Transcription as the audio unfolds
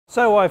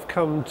So I've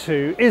come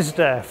to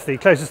ISDEF, the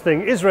closest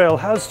thing Israel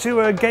has to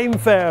a game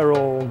fair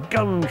or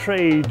gun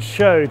trade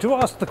show, to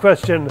ask the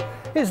question,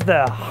 is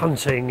there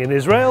hunting in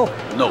Israel?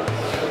 No,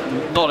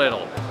 not at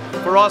all.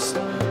 For us,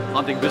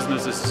 hunting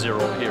business is zero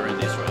here in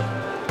Israel.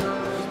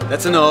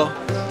 That's a no,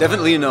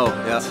 definitely a no,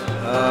 yes.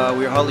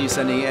 We're hardly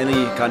sending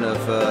any kind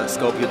of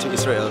scope here to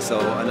Israel,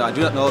 so and I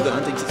do not know the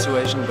hunting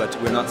situation, but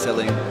we're not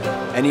selling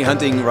any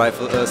hunting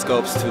rifle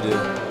scopes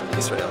to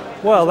Israel.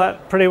 Well,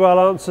 that pretty well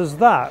answers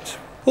that.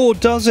 Or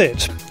does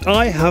it?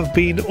 I have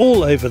been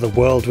all over the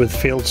world with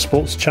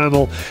Fieldsports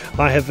Channel.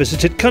 I have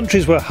visited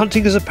countries where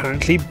hunting is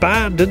apparently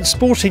banned and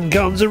sporting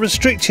guns are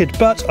restricted,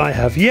 but I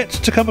have yet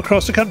to come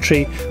across a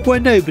country where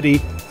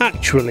nobody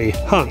actually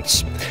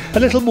hunts. A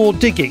little more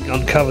digging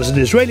uncovers an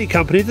Israeli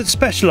company that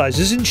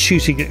specialises in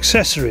shooting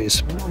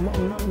accessories.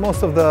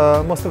 Most of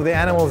the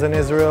animals in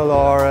Israel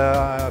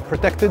are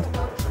protected.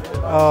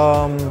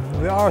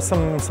 There are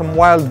some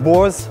wild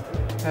boars.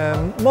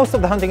 Most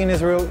of the hunting in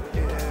Israel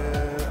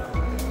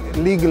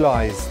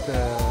legalized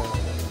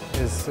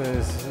is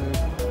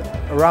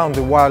around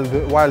the wild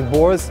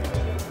boars,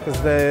 because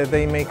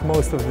they make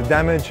most of the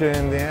damage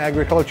in the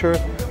agriculture.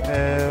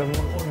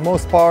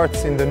 Most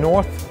parts in the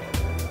north,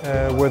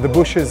 where the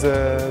bush is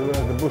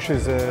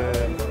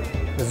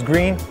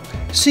green.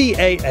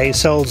 CAA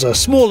sells a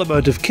small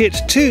amount of kit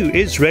to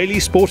Israeli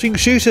sporting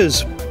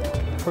shooters.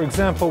 For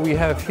example, we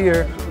have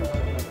here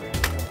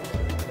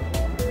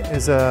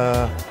is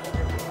a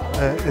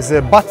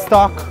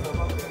buttstock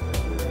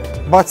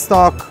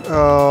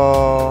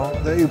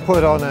that you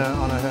put on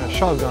a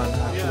shotgun,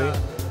 actually.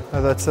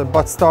 That's a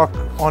buttstock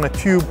on a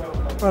tube,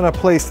 on a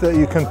place that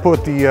you can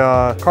put the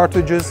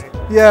cartridges.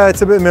 Yeah,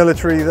 it's a bit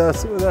military,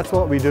 that's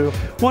what we do.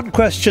 One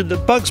question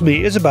that bugs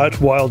me is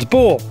about wild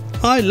boar.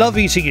 I love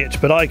eating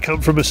it, but I come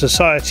from a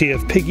society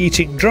of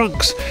pig-eating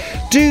drunks.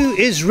 Do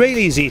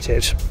Israelis eat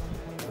it?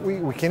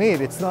 We can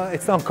eat, it's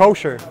not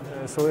kosher.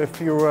 So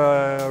if you're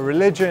a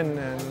religion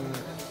and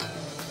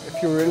if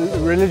you're a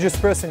religious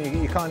person,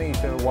 you can't eat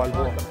wild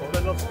boar.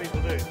 Well, lots of people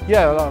do.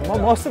 Yeah,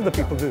 most of the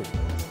people do.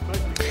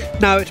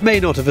 Now, it may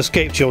not have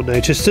escaped your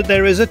notice that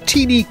there is a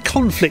teeny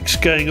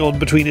conflict going on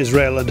between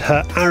Israel and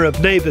her Arab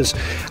neighbours,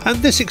 and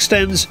this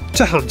extends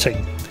to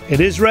hunting. In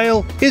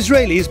Israel,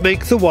 Israelis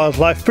make the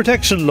wildlife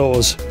protection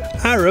laws.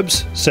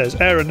 Arabs, says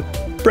Aaron,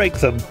 break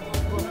them.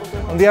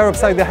 On the Arab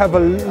side, they have a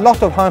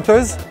lot of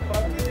hunters,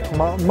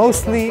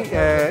 mostly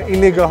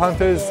illegal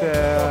hunters.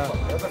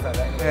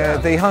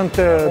 They hunt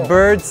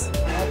birds,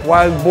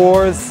 wild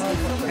boars,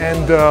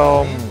 and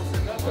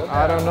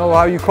I don't know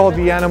how you call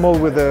the animal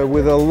with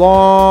a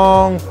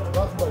long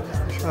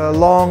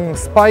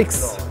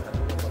spikes.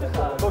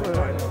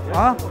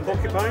 Huh?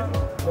 Porcupine?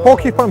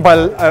 Porcupine,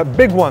 but a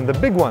big one, the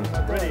big one.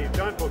 Really,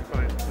 giant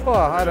porcupine? Oh,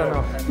 I don't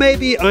know.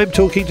 Maybe I'm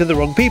talking to the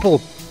wrong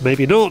people.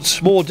 Maybe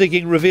not. More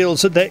digging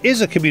reveals that there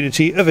is a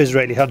community of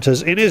Israeli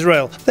hunters in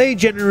Israel. They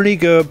generally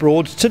go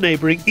abroad to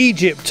neighbouring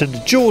Egypt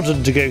and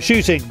Jordan to go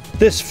shooting.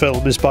 This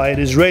film is by an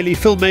Israeli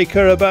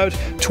filmmaker about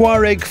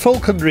Tuareg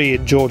falconry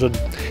in Jordan.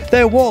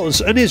 There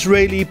was an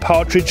Israeli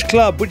partridge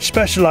club which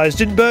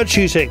specialised in bird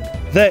shooting.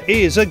 There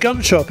is a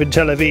gun shop in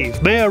Tel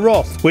Aviv, Meir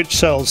Roth, which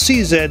sells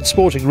CZ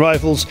sporting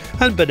rifles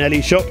and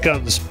Benelli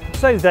shotguns.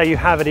 So there you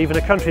have it, even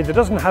a country that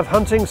doesn't have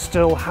hunting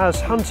still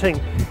has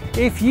hunting.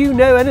 If you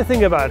know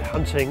anything about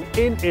hunting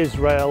in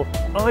Israel,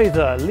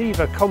 either leave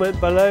a comment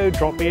below,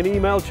 drop me an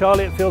email,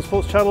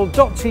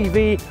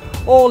 charlie@fieldsportschannel.tv,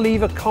 or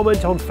leave a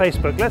comment on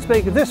Facebook. Let's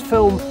make this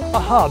film a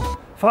hub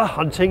for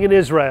hunting in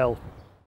Israel.